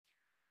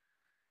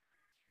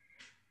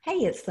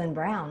Hey, it's Lynn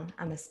Brown.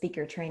 I'm a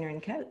speaker, trainer,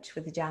 and coach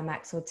with the John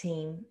Maxwell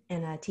team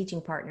and a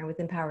teaching partner with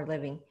Empowered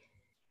Living.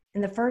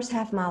 And the first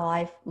half of my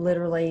life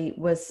literally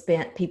was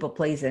spent people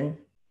pleasing.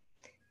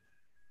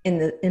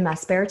 In my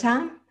spare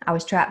time, I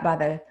was trapped by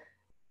the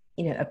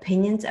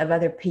opinions of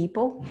other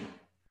people.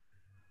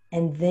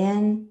 And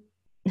then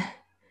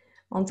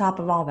on top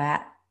of all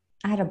that,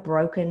 I had a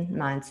broken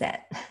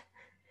mindset.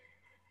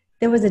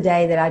 There was a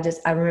day that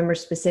I remember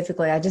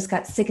specifically, I just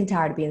got sick and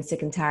tired of being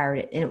sick and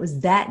tired. And it was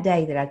that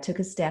day that I took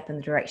a step in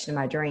the direction of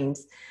my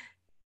dreams.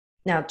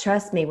 Now,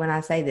 trust me when I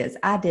say this,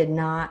 I did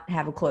not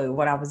have a clue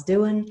what I was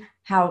doing,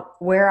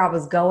 where I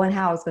was going,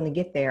 how I was going to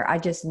get there. I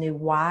just knew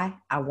why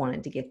I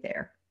wanted to get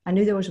there. I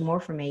knew there was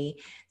more for me.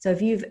 So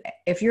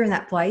if you're in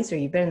that place or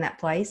you've been in that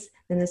place,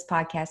 then this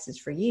podcast is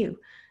for you.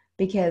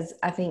 Because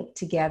I think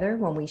together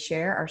when we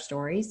share our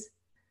stories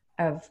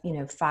of,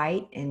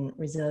 fight and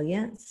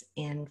resilience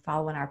and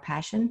following our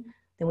passion,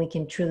 then we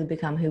can truly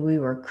become who we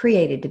were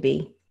created to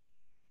be.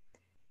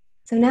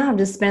 So now I'm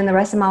just spending the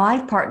rest of my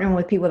life partnering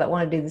with people that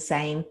want to do the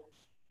same.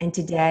 And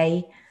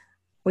today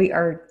we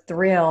are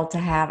thrilled to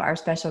have our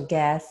special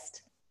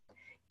guest,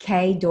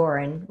 Kay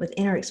Doran with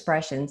Inner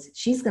Expressions.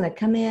 She's going to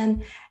come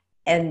in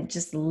and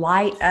just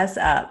light us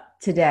up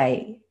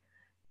today.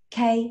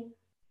 Kay,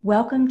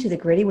 welcome to the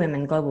Gritty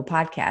Women Global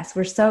Podcast.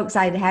 We're so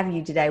excited to have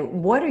you today.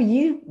 What are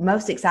you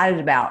most excited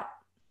about?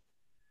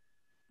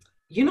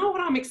 You know what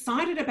I'm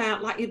excited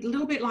about? Like a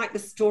little bit like the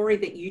story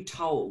that you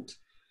told.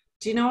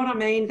 Do you know what I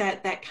mean?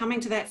 That coming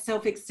to that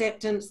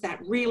self-acceptance,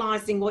 that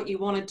realizing what you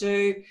want to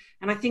do.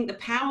 And I think the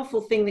powerful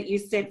thing that you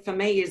said for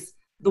me is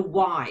the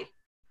why.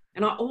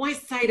 And I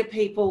always say to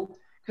people,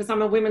 because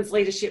I'm a women's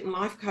leadership and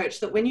life coach,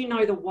 that when you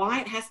know the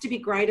why, it has to be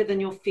greater than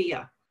your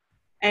fear.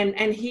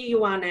 And here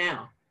you are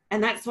now.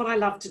 And that's what I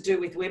love to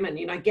do with women,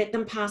 get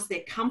them past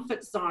their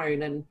comfort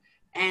zone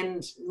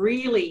and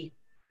really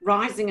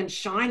rising and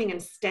shining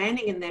and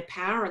standing in their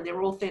power and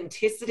their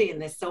authenticity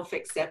and their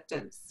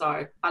self-acceptance.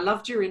 So I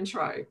loved your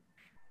intro.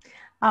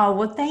 Oh,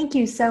 well, thank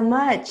you so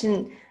much.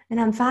 And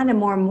I'm finding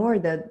more and more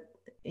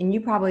and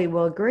you probably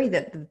will agree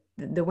that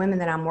the women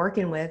that I'm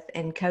working with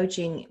and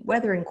coaching,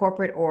 whether in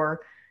corporate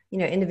or,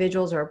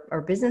 individuals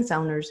or business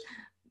owners,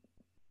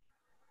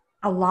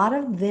 a lot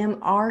of them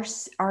are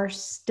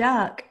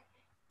stuck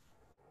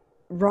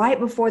right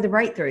before the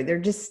breakthrough. They're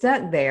just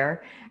stuck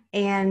there.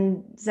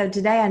 And so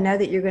today I know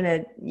that you're going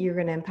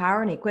to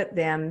empower and equip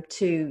them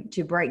to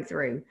break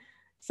through.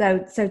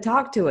 So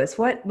talk to us.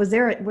 Was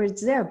there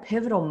a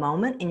pivotal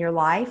moment in your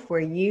life where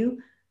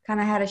you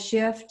kind of had a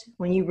shift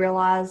when you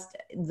realized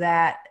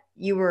that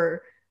you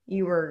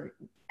were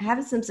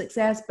having some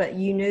success, but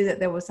you knew that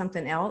there was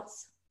something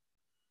else?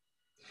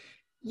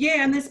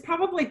 Yeah, and there's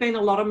probably been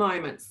a lot of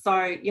moments.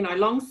 So,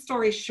 long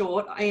story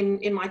short,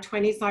 in my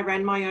 20s, I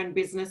ran my own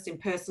business in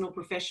personal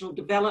professional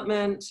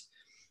development,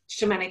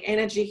 shamanic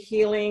energy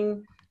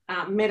healing,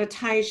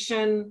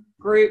 meditation,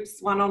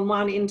 groups,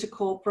 one-on-one, into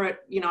corporate,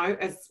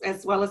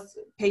 as well as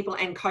people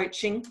and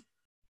coaching.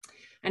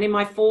 And in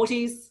my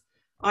 40s,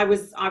 I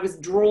was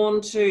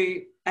drawn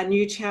to a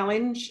new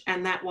challenge,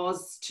 and that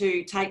was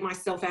to take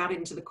myself out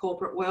into the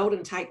corporate world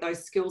and take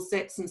those skill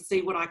sets and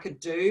see what I could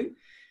do.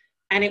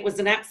 And it was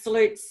an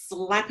absolute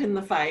slap in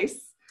the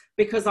face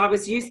because I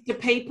was used to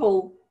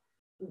people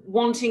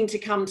wanting to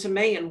come to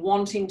me and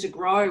wanting to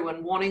grow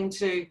and wanting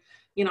to,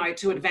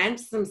 to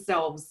advance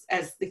themselves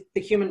as the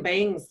human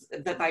beings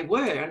that they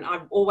were. And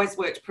I've always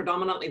worked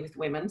predominantly with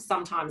women,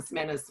 sometimes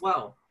men as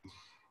well.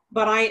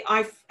 But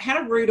I've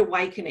had a rude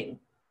awakening.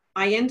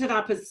 I ended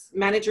up as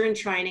manager in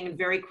training and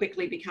very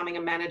quickly becoming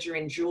a manager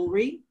in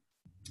jewelry,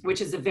 which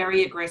is a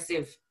very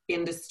aggressive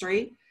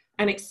industry,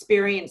 and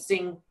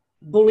experiencing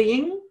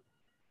bullying,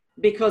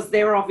 because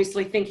they're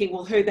obviously thinking,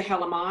 well, who the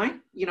hell am I?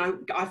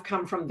 I've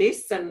come from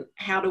this, and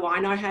how do I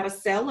know how to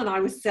sell? And I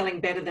was selling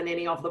better than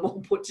any of them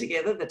all put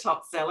together, the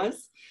top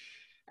sellers.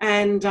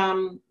 And,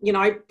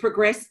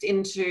 progressed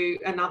into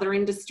another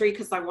industry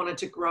because I wanted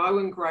to grow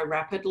and grow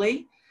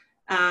rapidly.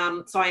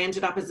 So I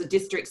ended up as a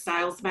district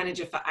sales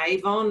manager for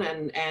Avon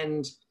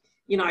and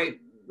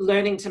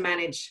learning to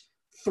manage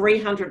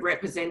 300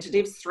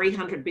 representatives,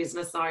 300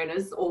 business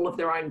owners, all of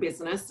their own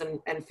business,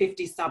 and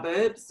 50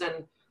 suburbs.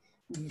 And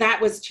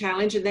that was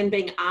challenge, and then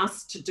being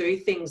asked to do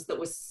things that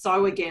were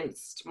so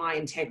against my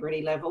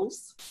integrity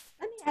levels.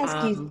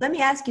 Let me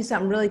ask you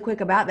something really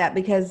quick about that,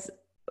 because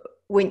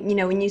when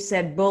you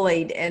said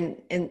bullied,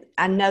 and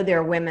I know there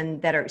are women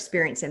that are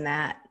experiencing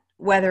that,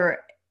 whether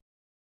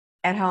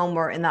at home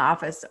or in the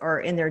office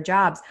or in their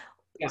jobs.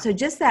 Yeah. So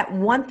just that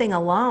one thing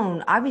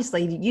alone,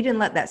 obviously you didn't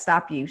let that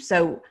stop you.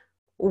 So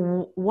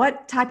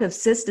what type of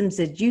systems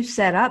did you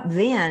set up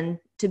then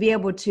to be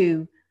able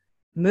to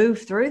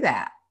move through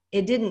that?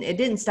 It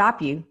didn't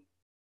stop you.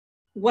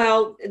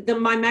 Well,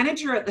 my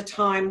manager at the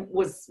time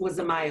was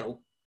a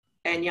male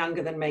and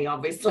younger than me.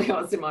 Obviously,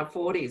 I was in my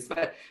 40s,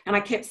 and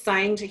I kept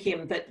saying to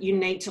him that you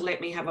need to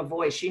let me have a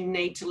voice. You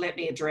need to let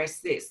me address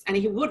this. And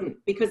he wouldn't,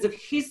 because of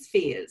his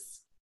fears,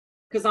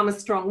 because I'm a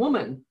strong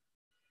woman.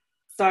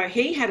 So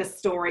he had a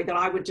story that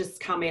I would just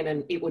come in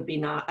and it would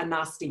be a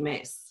nasty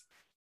mess.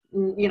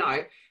 you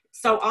know.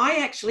 So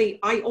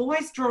I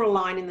always draw a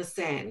line in the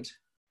sand,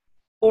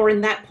 or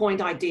in that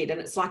point I did. And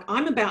it's like,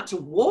 I'm about to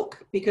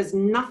walk because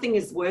nothing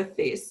is worth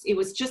this. It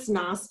was just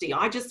nasty.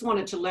 I just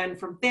wanted to learn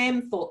from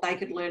them, thought they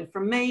could learn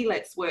from me.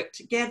 Let's work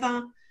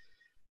together.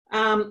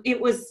 It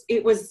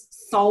was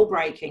soul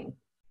breaking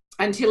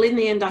until in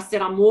the end I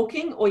said, I'm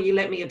walking, or you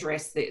let me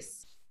address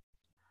this.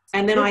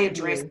 And then I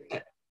addressed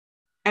it.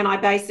 And I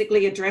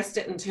basically addressed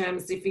it in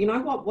terms of, you know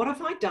what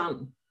have I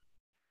done?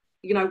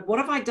 You know, what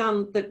have I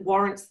done that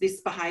warrants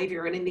this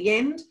behavior? And in the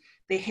end,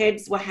 their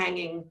heads were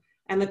hanging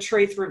and the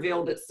truth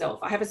revealed itself.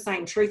 I have a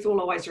saying, truth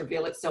will always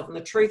reveal itself. And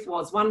the truth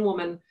was, one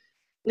woman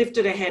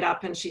lifted her head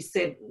up and she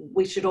said,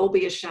 we should all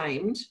be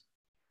ashamed,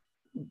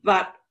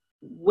 but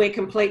we're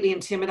completely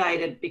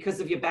intimidated because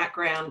of your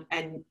background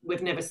and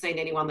we've never seen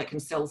anyone that can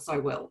sell so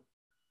well.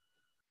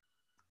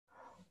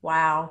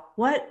 Wow.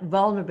 What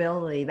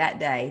vulnerability that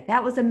day.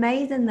 That was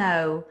amazing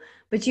though.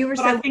 But you were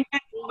I think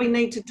that's what we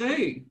need to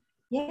do.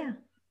 Yeah.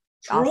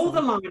 Draw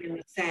the line in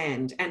the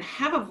sand and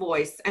have a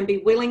voice and be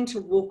willing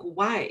to walk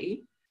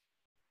away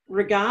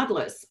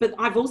regardless. But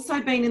I've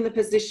also been in the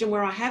position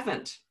where I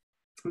haven't,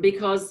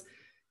 because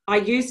I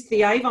used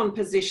the Avon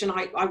position.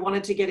 I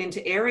wanted to get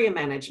into area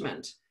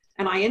management,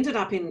 and I ended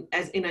up in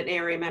an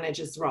area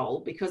manager's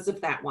role because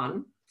of that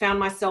one. Found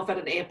myself at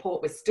an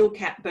airport with steel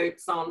cap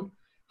boots on,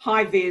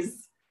 high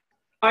vis,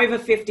 over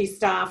 50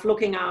 staff,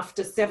 looking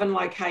after 7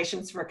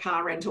 locations for a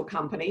car rental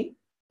company.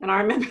 And I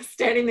remember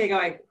standing there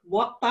going,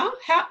 what the?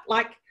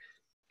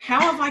 How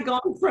have I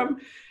gone from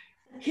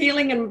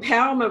healing and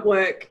empowerment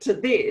work to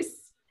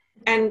this?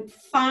 And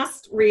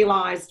fast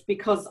realized,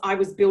 because I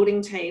was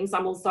building teams,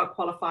 I'm also a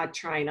qualified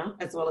trainer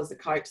as well as a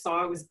coach. So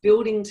I was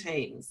building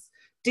teams,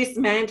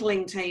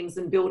 dismantling teams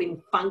and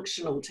building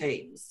functional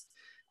teams.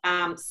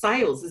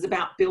 Sales is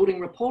about building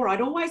rapport. I'd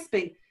always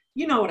been,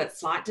 you know what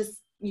it's like,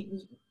 just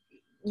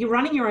you're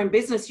running your own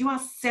business. You are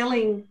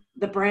selling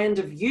the brand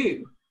of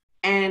you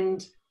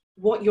and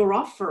what you're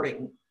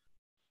offering.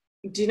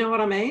 Do you know what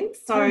I mean?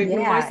 So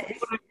most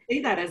people don't see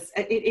that as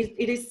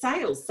it is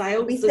sales.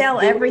 Sales. We sell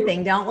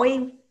everything, don't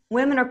we?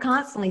 Women are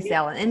constantly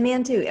selling, and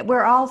men too.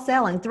 We're all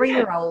selling.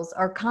 3-year-olds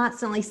are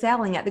constantly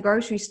selling at the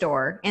grocery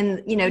store, and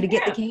to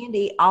get the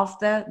candy off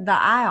the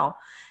aisle.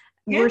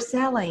 We're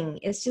selling.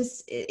 It's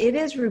just, it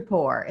is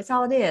rapport. It's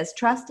all it is.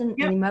 Trust and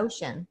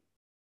emotion.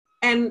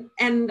 And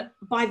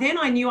by then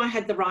I knew I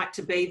had the right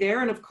to be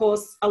there. And of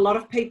course, a lot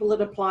of people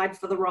had applied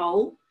for the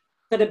role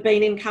that had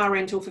been in car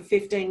rental for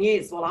 15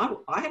 years.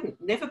 Well, I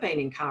hadn't never been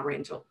in car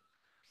rental.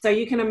 So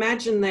you can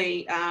imagine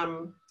the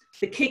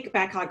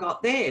kickback I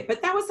got there,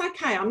 but that was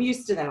okay. I'm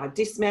used to that. I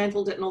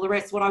dismantled it and all the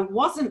rest. What I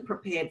wasn't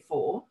prepared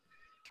for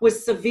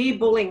was severe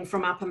bullying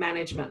from upper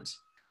management.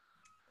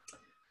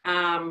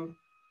 And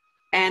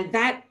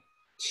that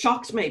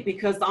shocked me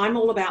because I'm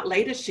all about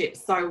leadership.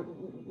 So,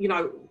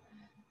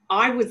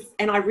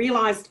 I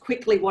realized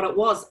quickly what it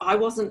was. I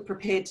wasn't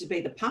prepared to be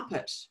the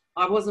puppet.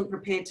 I wasn't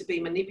prepared to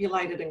be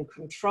manipulated and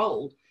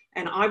controlled.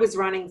 And I was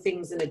running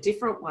things in a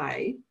different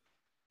way.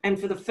 And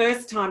for the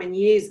first time in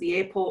years, the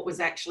airport was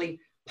actually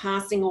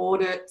passing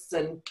audits,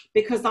 and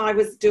because I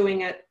was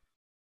doing it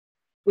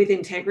with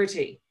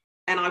integrity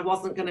and I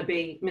wasn't going to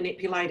be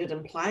manipulated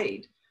and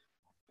played.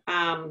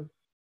 And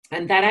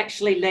that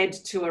actually led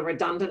to a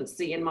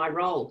redundancy in my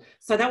role.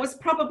 So that was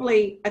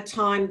probably a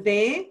time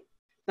there.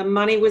 The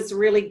money was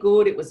really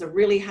good. It was a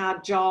really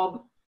hard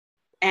job.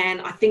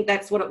 And I think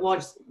that's what it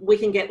was. We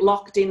can get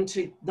locked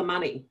into the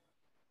money.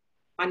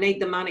 I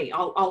need the money.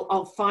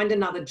 I'll find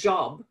another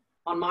job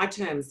on my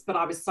terms, but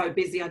I was so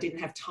busy I didn't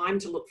have time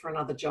to look for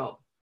another job.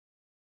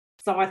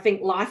 So I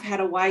think life had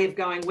a way of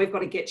going, we've got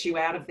to get you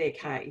out of there,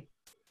 Kay.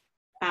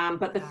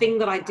 But the thing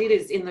that I did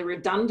is, in the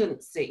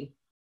redundancy,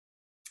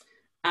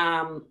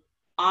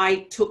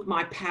 I took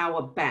my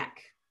power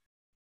back.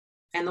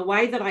 And the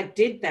way that I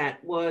did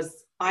that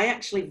was I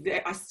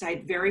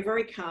stayed very,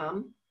 very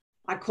calm.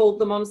 I called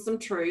them on some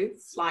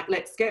truths, like,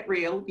 let's get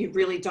real. You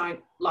really don't,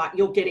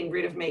 you're getting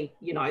rid of me.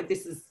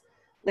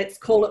 Let's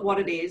call it what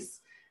it is.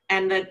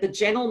 And the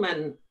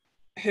gentleman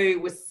who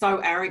was so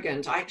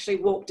arrogant, I actually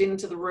walked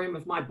into the room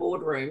of my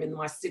boardroom in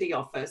my city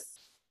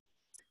office,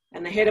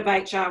 and the head of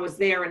HR was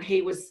there, and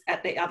he was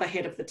at the other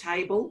head of the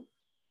table.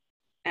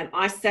 And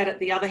I sat at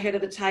the other head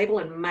of the table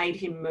and made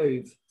him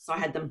move. So I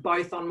had them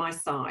both on my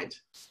side.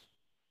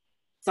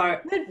 So,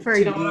 good for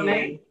you. Know what I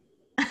mean?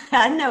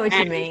 I know what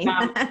you mean.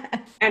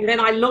 And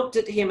then I looked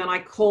at him and I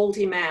called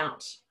him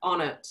out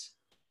on it.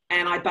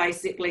 And I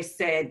basically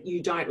said,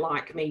 you don't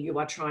like me. You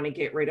are trying to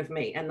get rid of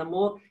me. And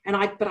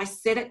but I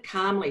said it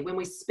calmly. When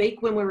we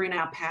speak, when we're in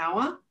our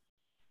power,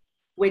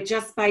 we're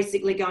just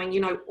basically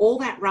going, all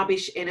that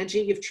rubbish energy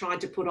you've tried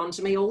to put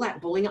onto me, all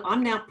that bullying,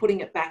 I'm now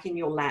putting it back in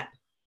your lap.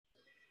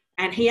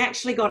 And he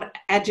actually got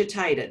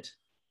agitated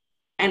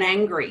and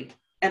angry.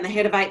 And the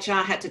head of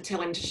HR had to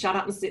tell him to shut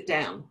up and sit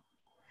down.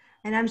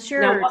 And I'm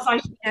sure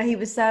he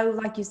was so,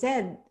 like you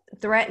said,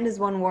 threatened is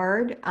one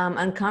word,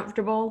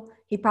 uncomfortable.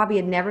 He probably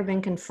had never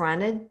been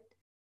confronted.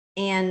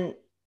 And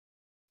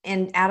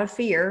and out of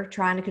fear,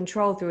 trying to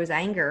control through his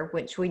anger,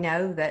 which we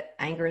know that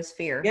anger is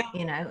fear, Yeah.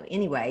 you know,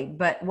 anyway.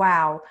 But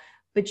wow.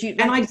 But you,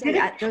 And like I you did said,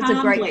 it that was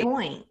a great calmly.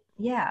 point.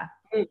 Yeah.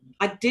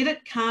 I did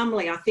it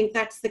calmly. I think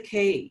that's the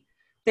key.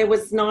 There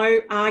was no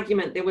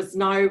argument. There was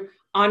no,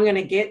 I'm going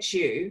to get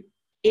you.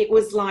 It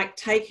was like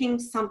taking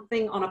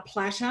something on a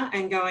platter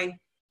and going,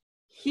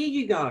 here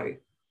you go.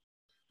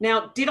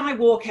 Now, did I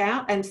walk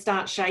out and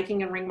start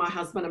shaking and ring my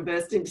husband and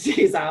burst into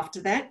tears after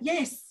that?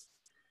 Yes.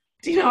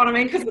 Do you know what I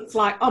mean? Because it's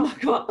like, oh my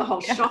God, the whole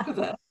shock of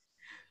it.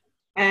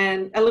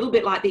 And a little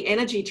bit like the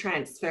energy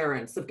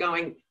transference of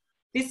going,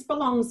 this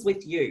belongs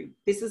with you.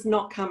 This is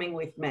not coming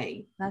with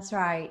me. That's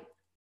right.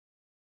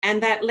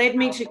 And that led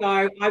me to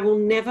go, I will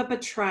never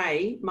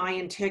betray my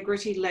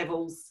integrity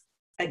levels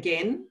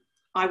again.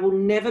 I will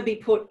never be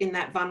put in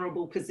that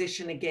vulnerable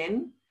position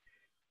again.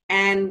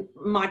 And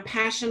my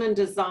passion and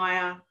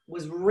desire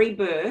was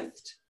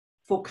rebirthed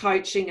for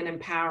coaching and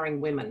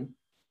empowering women.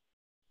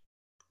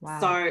 Wow.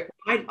 So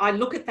I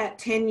look at that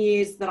 10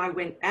 years that I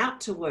went out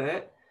to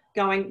work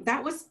going,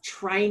 that was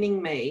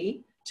training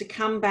me to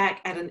come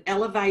back at an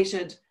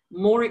elevated,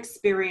 more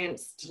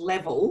experienced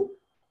level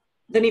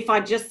than if I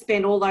just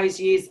spent all those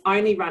years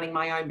only running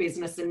my own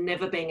business and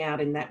never being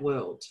out in that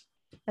world.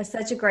 That's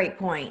such a great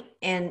point.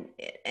 And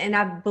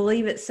I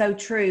believe it's so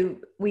true.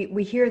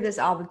 We hear this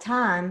all the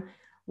time.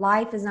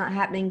 Life is not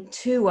happening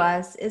to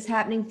us, it's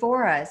happening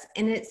for us.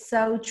 And it's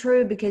so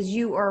true because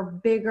you are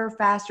bigger,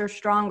 faster,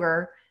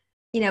 stronger,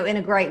 you know, in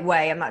a great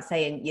way. I'm not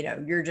saying, you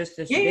know, you're just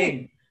this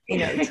big, you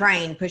know,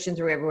 train pushing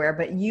through everywhere,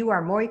 but you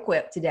are more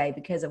equipped today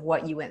because of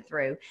what you went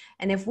through.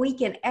 And if we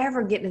can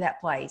ever get to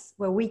that place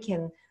where we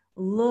can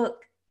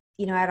look,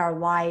 you know, at our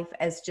life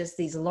as just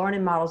these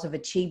learning models of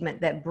achievement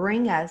that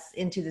bring us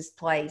into this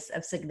place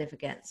of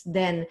significance,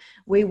 then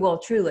we will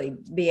truly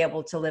be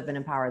able to live an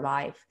empowered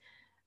life.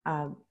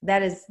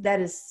 That is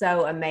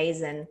so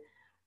amazing.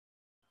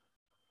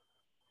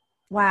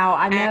 Wow.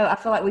 I know, I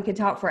feel like we could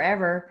talk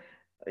forever.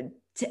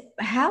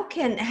 How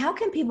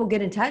can people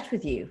get in touch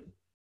with you?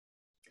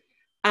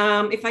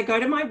 If I go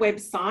to my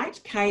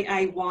website,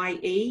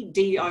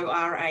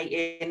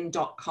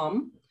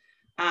 kayedoran.com,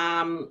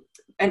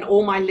 and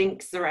all my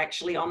links are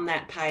actually on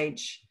that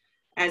page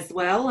as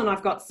well. And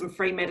I've got some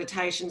free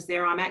meditations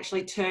there. I'm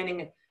actually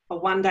turning a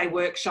one-day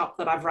workshop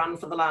that I've run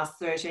for the last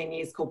 13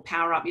 years called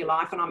Power Up Your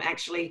Life. And I'm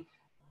actually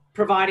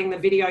providing the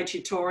video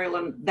tutorial,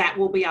 and that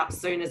will be up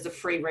soon as a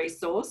free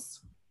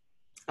resource.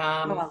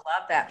 I love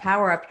that.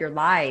 Power Up Your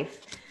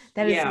Life.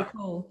 That is so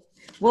cool.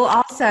 We'll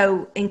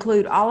also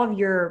include all of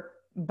your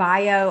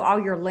bio, all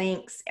your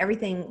links,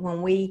 everything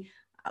when we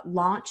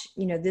launch,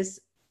 you know, this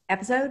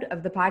episode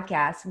of the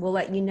podcast. We'll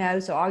let you know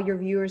so all your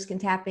viewers can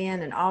tap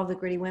in, and all the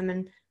Gritty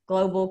Women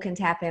Global can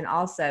tap in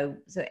also.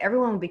 So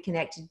everyone will be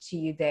connected to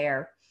you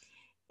there.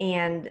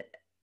 And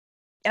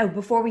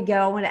before we go,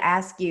 I want to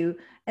ask you,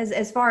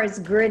 as far as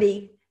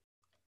gritty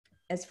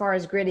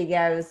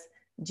goes,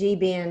 G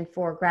being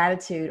for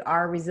gratitude,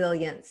 R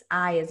resilience,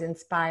 I is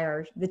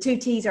inspired. The 2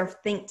 T's are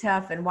think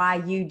tough and why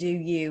you do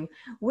you.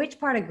 Which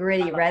part of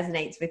gritty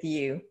resonates with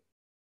you?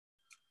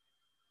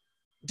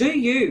 Do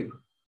you?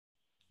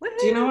 Woo-hoo.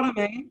 Do you know what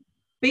I mean?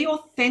 Be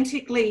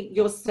authentically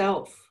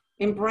yourself.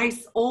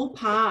 Embrace all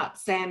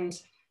parts and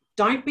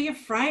don't be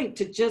afraid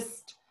to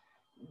just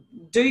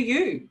do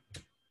you.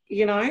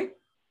 You know,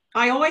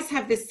 I always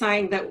have this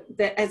saying that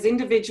as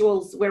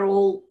individuals, we're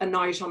all a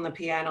note on the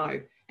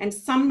piano, and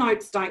some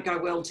notes don't go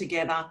well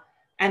together,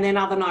 and then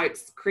other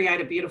notes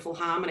create a beautiful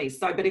harmony.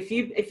 So, but if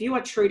you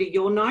are true to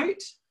your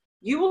note,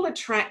 you will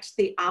attract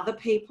the other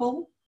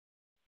people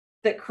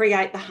that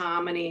create the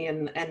harmony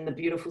and the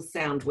beautiful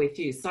sound with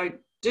you. So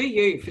do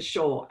you, for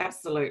sure.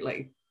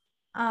 Absolutely.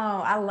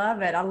 Oh, I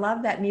love it. I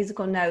love that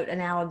musical note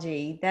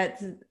analogy.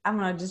 I'm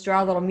going to just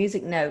draw a little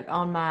music note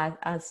on my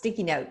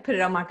sticky note, put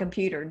it on my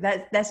computer.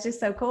 That's just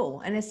so cool.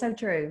 And it's so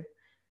true.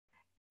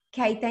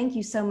 Kay, thank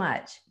you so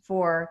much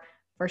for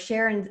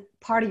sharing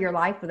part of your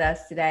life with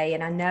us today.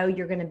 And I know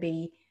you're going to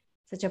be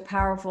such a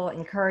powerful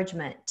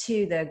encouragement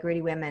to the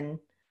Gritty Women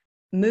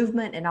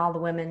movement and all the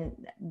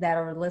women that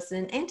are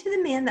listening, and to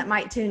the men that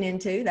might tune in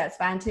too. That's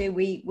fine too.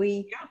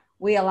 We're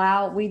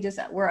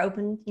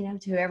open, you know,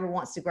 to whoever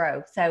wants to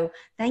grow. So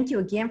thank you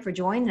again for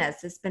joining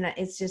us.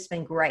 It's just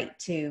been great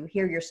to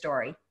hear your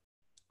story.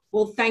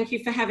 Well, thank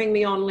you for having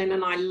me on, Lynn,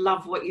 and I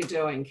love what you're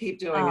doing. Keep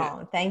doing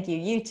it. Thank you.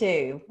 You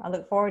too. I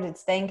look forward to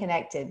staying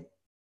connected.